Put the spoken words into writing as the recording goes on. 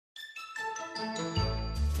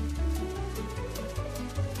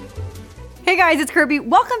Hey guys, it's Kirby.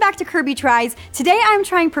 Welcome back to Kirby Tries. Today I'm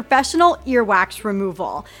trying professional earwax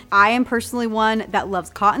removal. I am personally one that loves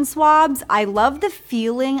cotton swabs. I love the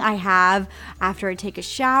feeling I have after I take a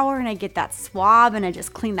shower and I get that swab and I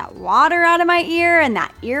just clean that water out of my ear and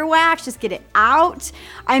that earwax, just get it out.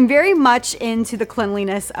 I'm very much into the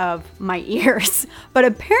cleanliness of my ears, but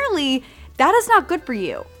apparently that is not good for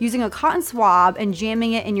you. Using a cotton swab and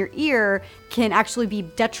jamming it in your ear can actually be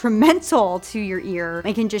detrimental to your ear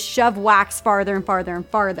and can just shove wax farther and farther and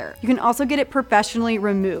farther. You can also get it professionally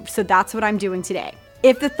removed, so that's what I'm doing today.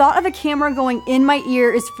 If the thought of a camera going in my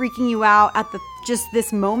ear is freaking you out at just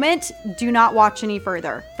this moment, do not watch any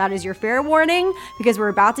further. That is your fair warning because we're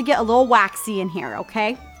about to get a little waxy in here,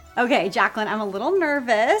 okay? Okay, Jaklin, I'm a little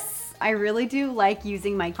nervous. I really do like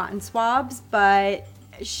using my cotton swabs, but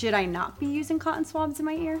should I not be using cotton swabs in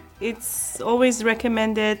my ear? It's always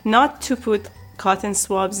recommended not to put cotton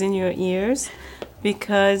swabs in your ears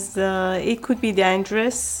because it could be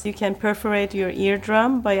dangerous. You can perforate your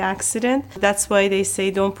eardrum by accident. That's why they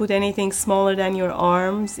say don't put anything smaller than your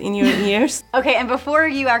arms in your ears. Okay, and before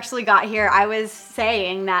you actually got here, I was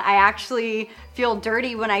saying that I actually feel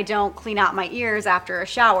dirty when I don't clean out my ears after a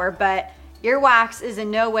shower, but earwax is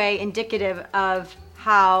in no way indicative of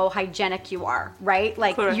how hygienic you are, right?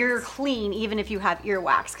 Like Correct. You're clean even if you have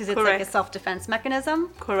earwax because it's Correct. like a self-defense mechanism.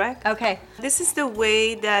 Correct. Okay. This is the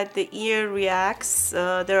way that the ear reacts.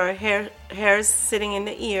 There are hairs sitting in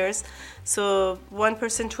the ears. So one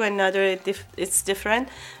person to another, it's different.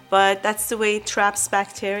 But that's the way it traps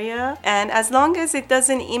bacteria. And as long as it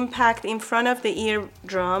doesn't impact in front of the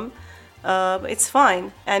eardrum, it's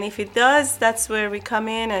fine. And if it does, that's where we come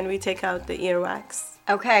in and we take out the earwax.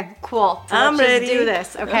 Okay, cool. So I'm let's ready. just do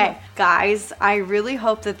this. Okay, guys, I really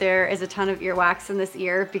hope that there is a ton of earwax in this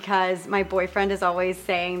ear because my boyfriend is always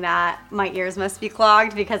saying that my ears must be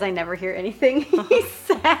clogged because I never hear anything he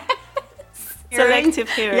says. Selective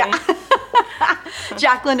hearing. Yeah.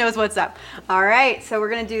 Jaklin knows what's up. All right, so we're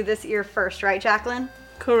gonna do this ear first, right, Jaklin?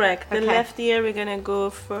 Correct. The Okay. left ear we're gonna go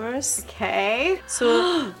first. Okay.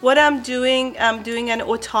 So what I'm doing an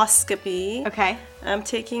otoscopy. Okay. I'm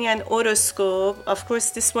taking an otoscope. Of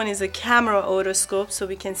course, this one is a camera otoscope, so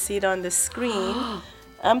we can see it on the screen.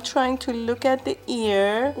 I'm trying to look at the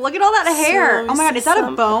ear. Look at all that hair. So Oh my God, we is that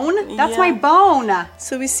see a bone? That's yeah. my bone.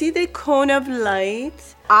 So we see the cone of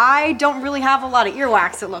light. I don't really have a lot of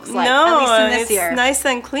earwax, it looks like. No, at least in this it's ear. nice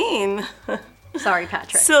and clean. Sorry,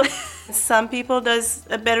 Patrick. So some people does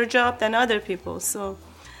a better job than other people. So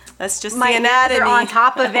that's just My the ears anatomy. are on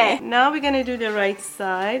top of it. Now we're gonna do the right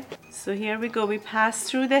side. So here we go. We pass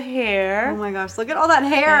through the hair. Oh my gosh, look at all that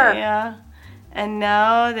hair. Yeah. And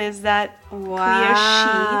now there's that clear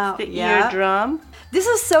sheet, the eardrum. This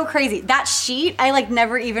is so crazy. That sheet, I like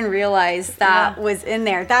never even realized that was in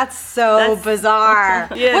there. That's so bizarre.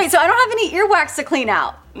 Yes. Wait, so I don't have any earwax to clean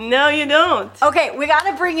out. No, you don't. Okay, we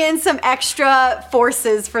gotta bring in some extra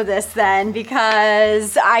forces for this then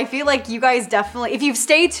because I feel like you guys definitely, if you've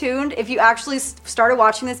stayed tuned, if you actually started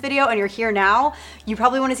watching this video and you're here now, you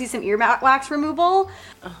probably wanna see some earwax removal.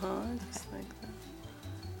 Just like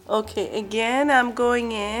that. Okay, again, I'm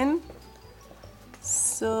going in.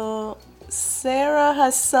 So Sarah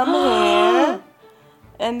has some hair.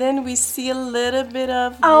 And then we see a little bit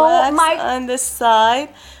of wax on the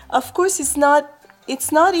side. Of course, it's not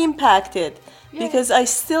impacted because I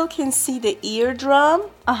still can see the eardrum.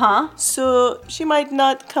 So she might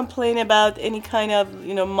not complain about any kind of,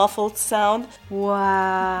 muffled sound.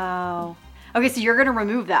 Wow. Okay, so you're gonna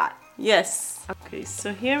remove that. Yes. Okay,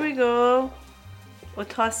 so here we go.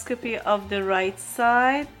 Otoscopy of the right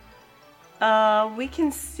side. We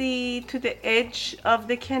can see to the edge of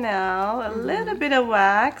the canal a little bit of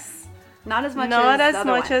wax. Not as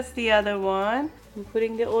much as the other one. I'm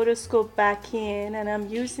putting the otoscope back in and I'm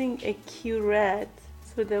using a curette.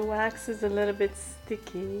 So the wax is a little bit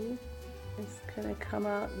sticky. It's gonna come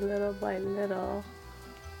out little by little.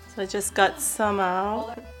 So I just got some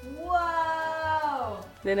out. Whoa!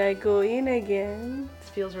 Then I go in again. This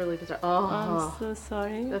feels really bizarre. I'm so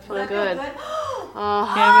sorry. That feels good. Oh,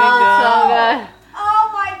 here we go. So good. Oh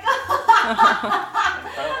my God!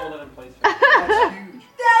 Try to hold it in place. That's huge.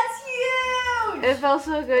 That's huge! It felt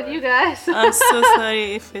so good, you guys. I'm so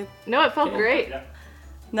sorry if it... No, it felt great. Yeah.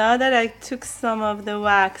 Now that I took some of the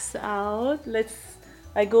wax out,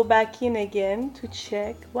 I go back in again to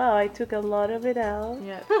check. Wow, I took a lot of it out.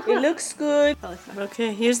 Yeah. It looks good.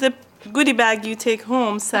 Okay, here's the goodie bag you take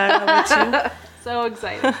home, Sarah, with you. So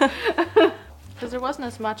excited. Because there wasn't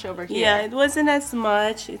as much over here. Yeah, it wasn't as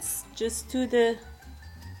much. It's just to the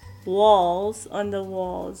walls, on the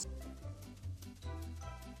walls.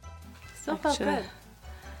 Still felt good.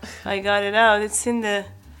 I got it out. It's in the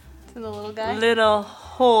And the little guy. little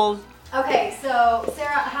hole. Okay, so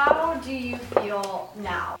Sarah, how do you feel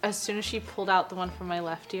now? As soon as she pulled out the one from my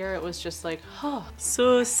left ear, it was just like, oh.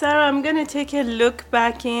 So Sarah, I'm gonna take a look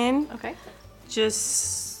back in Okay.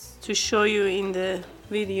 just to show you in the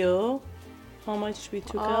video how much we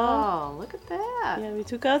took out. Oh, look at that. Yeah, we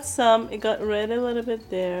took out some. It got red a little bit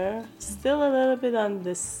there. Still a little bit on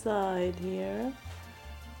the side here.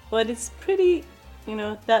 But it's pretty, you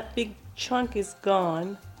know, that big chunk is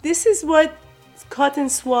gone. This is what cotton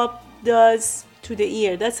swab does to the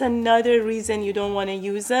ear. That's another reason you don't want to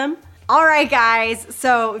use them. All right, guys,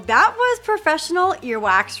 so that was professional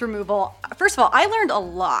earwax removal. First of all, I learned a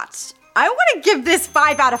lot. I want to give this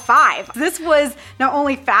 5 out of 5. This was not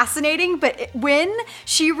only fascinating, but when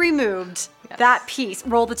she removed that piece,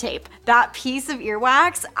 roll the tape, that piece of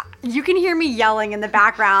earwax, you can hear me yelling in the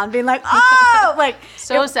background, being like, oh, like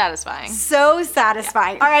So satisfying. so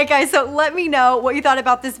satisfying. Yeah. All right, guys, so let me know what you thought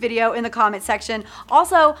about this video in the comment section.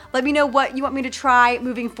 Also, let me know what you want me to try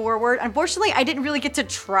moving forward. Unfortunately, I didn't really get to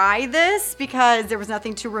try this because there was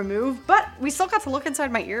nothing to remove, but we still got to look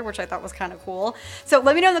inside my ear, which I thought was kind of cool. So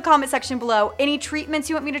let me know in the comment section below any treatments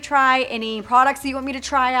you want me to try, any products that you want me to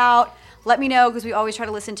try out. Let me know, because we always try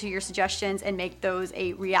to listen to your suggestions and make those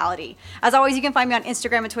a reality. As always, you can find me on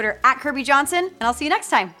Instagram and Twitter @KirbyJohnson, and I'll see you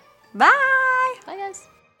next time. Bye! Bye, guys.